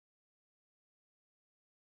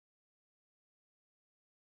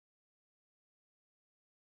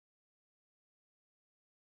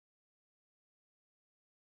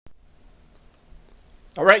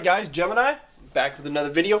Alright guys, Gemini, back with another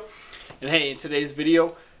video. And hey, in today's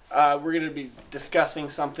video, we're going to be discussing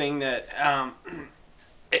something that,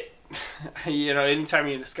 anytime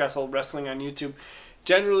you discuss old wrestling on YouTube,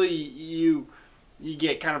 generally you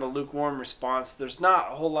get kind of a lukewarm response. There's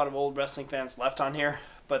not a whole lot of old wrestling fans left on here,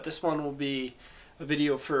 but this one will be a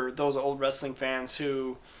video for those old wrestling fans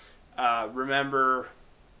who remember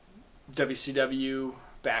WCW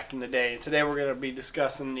back in the day. Today we're going to be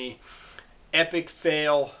discussing the epic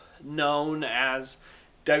fail known as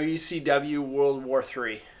WCW World War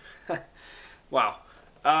III. Wow.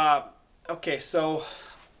 Okay, so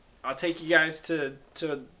I'll take you guys to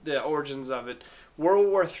the origins of it. World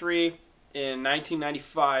War III in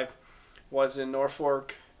 1995 was in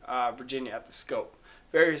Norfolk, Virginia at the Scope.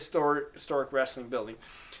 Very historic wrestling building.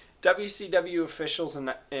 WCW officials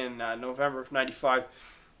in November of 95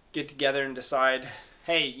 get together and decide,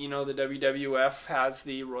 hey, the WWF has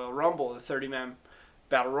the Royal Rumble, the 30-man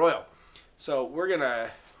Battle Royal. So we're gonna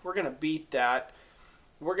beat that.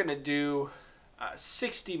 We're gonna do a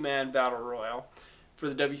 60-man Battle Royal for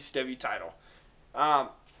the WCW title.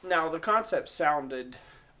 Now the concept sounded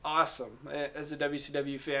awesome. As a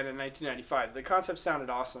WCW fan in 1995, the concept sounded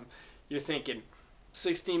awesome. You're thinking,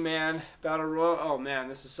 60-man Battle Royal? Oh man,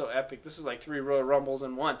 this is so epic. This is like 3 Royal Rumbles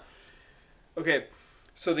in one. Okay,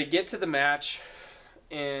 so they get to the match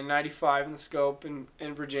in 95 in the Scope in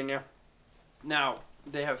Virginia. Now,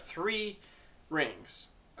 they have 3 rings,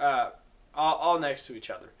 all next to each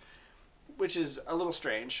other, which is a little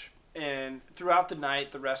strange. And throughout the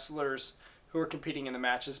night, the wrestlers who are competing in the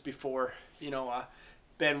matches before, Benoit,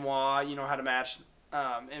 had a match,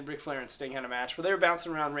 and Ric Flair and Sting had a match where they were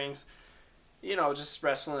bouncing around rings, just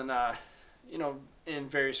wrestling, in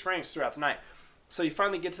various rings throughout the night. So you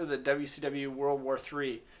finally get to the WCW World War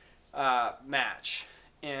III match,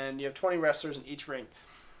 and you have 20 wrestlers in each ring,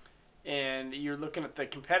 and you're looking at the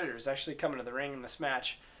competitors actually coming to the ring in this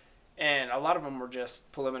match, and a lot of them were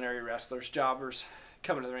just preliminary wrestlers, jobbers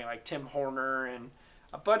coming to the ring, like Tim Horner, and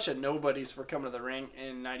a bunch of nobodies were coming to the ring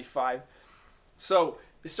in 95. So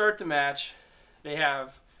they start the match. They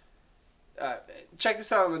have check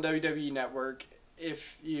this out on the WWE Network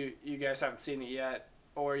if you guys haven't seen it yet,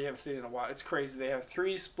 or you haven't seen it in a while. It's crazy. They have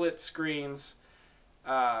 3 split screens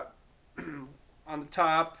on the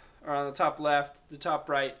top, or on the top left, the top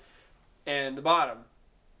right, and the bottom.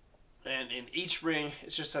 And in each ring,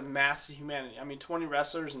 it's just a mass of humanity. I mean, 20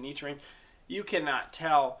 wrestlers in each ring. You cannot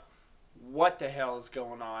tell what the hell is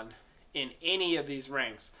going on in any of these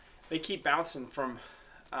rings. They keep bouncing from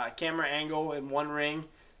camera angle in one ring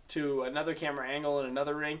to another camera angle in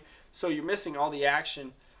another ring. So you're missing all the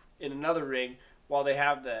action in another ring while they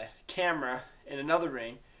have the camera in another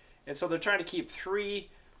ring. And so they're trying to keep three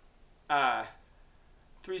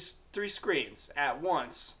screens at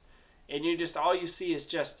once, and all you see is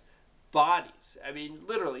just bodies. I mean,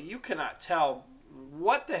 literally, you cannot tell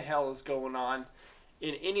what the hell is going on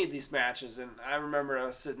in any of these matches. And I remember I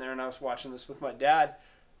was sitting there and I was watching this with my dad,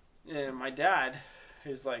 and my dad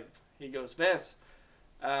is like, he goes, Vince,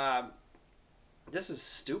 this is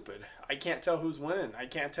stupid. I can't tell who's winning. I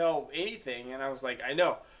can't tell anything. And I was like, I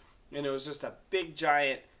know. And it was just a big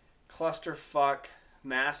giant clusterfuck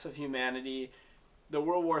mass of humanity. The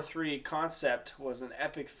World War III concept was an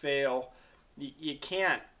epic fail. You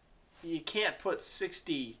can't put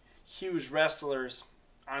 60 huge wrestlers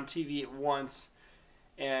on TV at once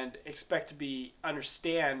and expect to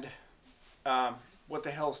understand what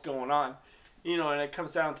the hell's going on. And it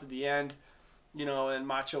comes down to the end, and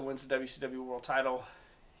Macho wins the WCW World Title,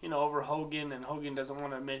 over Hogan, and Hogan doesn't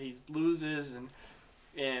want to admit he loses,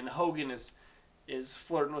 and Hogan is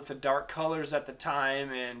flirting with the dark colors at the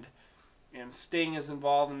time, and Sting is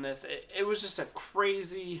involved in this. It was just a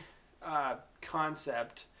crazy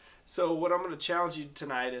concept. So what I'm going to challenge you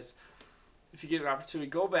tonight is, if you get an opportunity,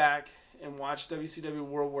 go back and watch WCW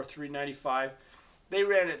World War III 95. They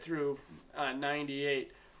ran it through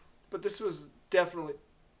 98, but this was definitely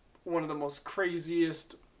one of the most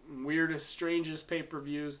craziest, weirdest, strangest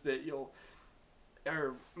pay-per-views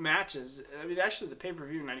or matches. I mean, actually, the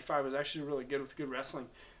pay-per-view in 95 was actually really good with good wrestling.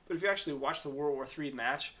 But if you actually watch the World War III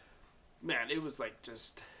match, man, it was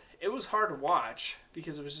it was hard to watch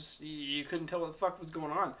because it was just, you couldn't tell what the fuck was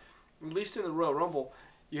going on. At least in the Royal Rumble,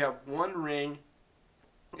 you have one ring,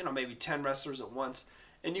 maybe 10 wrestlers at once,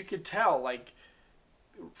 and you could tell,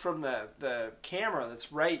 from the camera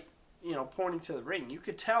that's right, pointing to the ring, you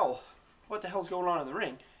could tell what the hell's going on in the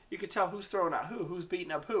ring. You could tell who's throwing out who's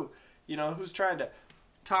beating up who, who's trying to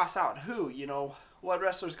toss out who, what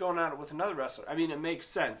wrestler's going at it with another wrestler. I mean, it makes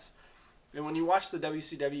sense. And when you watch the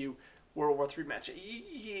WCW World War III match,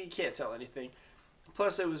 you can't tell anything.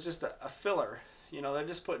 Plus, it was just a filler. You know, they're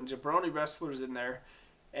just putting jabroni wrestlers in there,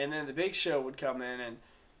 and then the Big Show would come in, and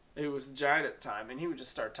it was the Giant at the time, and he would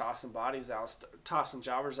just start tossing bodies out, tossing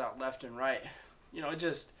jobbers out left and right. You know,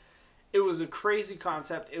 it was a crazy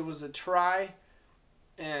concept. It was a try,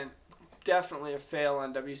 and definitely a fail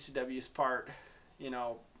on WCW's part. You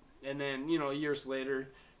know, and then years later,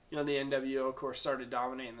 the NWO of course started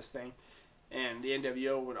dominating this thing, and the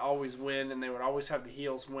NWO would always win, and they would always have the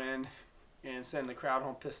heels win, and send the crowd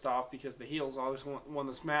home pissed off because the heels always won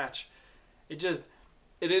this match. It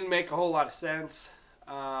didn't make a whole lot of sense.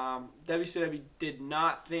 WCW did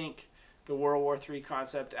not think the World War III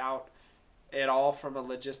concept out at all from a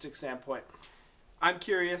logistics standpoint. I'm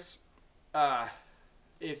curious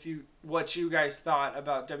what you guys thought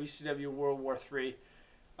about WCW World War III.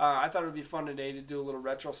 I thought it would be fun today to do a little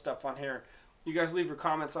retro stuff on here. You guys leave your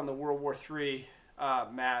comments on the World War III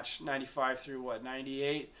match, 95 through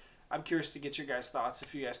 98. I'm curious to get your guys' thoughts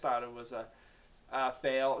if you guys thought it was a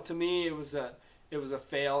fail. To me, it was a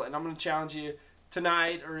fail, and I'm going to challenge you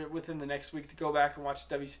tonight or within the next week to go back and watch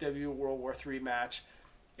WCW World War III match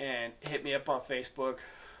and hit me up on Facebook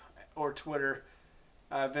or Twitter.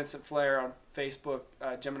 Vincent Flair on Facebook,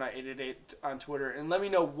 Gemini888 on Twitter, and let me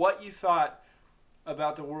know what you thought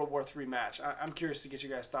about the World War III match. I'm curious to get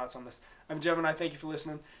your guys' thoughts on this. I'm Gemini. Thank you for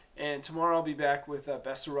listening, and tomorrow I'll be back with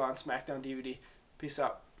Best of Raw on SmackDown DVD. Peace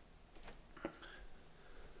out.